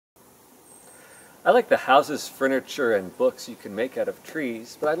I like the houses, furniture, and books you can make out of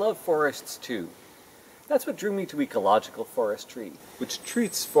trees, but I love forests too. That's what drew me to ecological forestry, which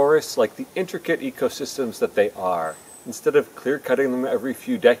treats forests like the intricate ecosystems that they are, instead of clear-cutting them every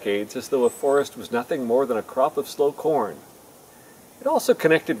few decades as though a forest was nothing more than a crop of slow corn. It also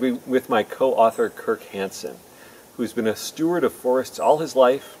connected me with my co-author Kirk Hansen, who's been a steward of forests all his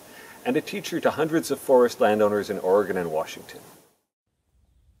life and a teacher to hundreds of forest landowners in Oregon and Washington.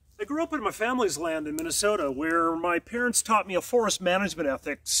 I grew up on my family's land in Minnesota, where my parents taught me a forest management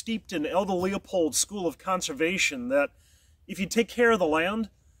ethic steeped in Elda Leopold's school of conservation that if you take care of the land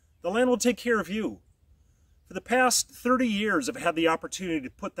will take care of you. For the past 30 years, I've had the opportunity to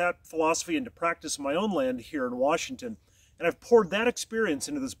put that philosophy into practice on my own land here in Washington, and I've poured that experience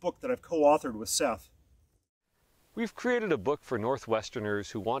into this book that I've co-authored with Seth. We've created a book for Northwesterners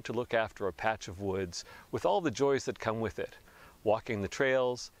who want to look after a patch of woods with all the joys that come with it. Walking the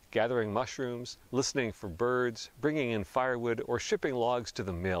trails, gathering mushrooms, listening for birds, bringing in firewood, or shipping logs to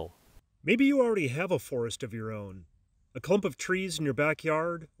the mill. Maybe you already have a forest of your own, a clump of trees in your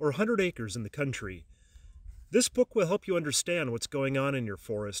backyard, or 100 acres in the country. This book will help you understand what's going on in your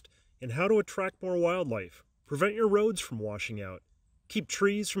forest and how to attract more wildlife, prevent your roads from washing out, keep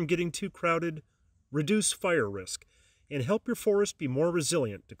trees from getting too crowded, reduce fire risk, and help your forest be more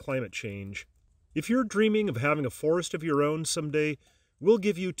resilient to climate change. If you're dreaming of having a forest of your own someday, we'll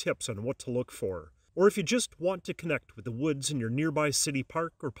give you tips on what to look for. Or if you just want to connect with the woods in your nearby city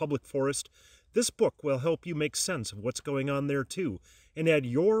park or public forest, this book will help you make sense of what's going on there too, and add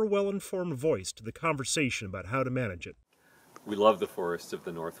your well-informed voice to the conversation about how to manage it. We love the forests of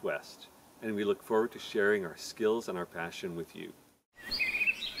the Northwest, and we look forward to sharing our skills and our passion with you.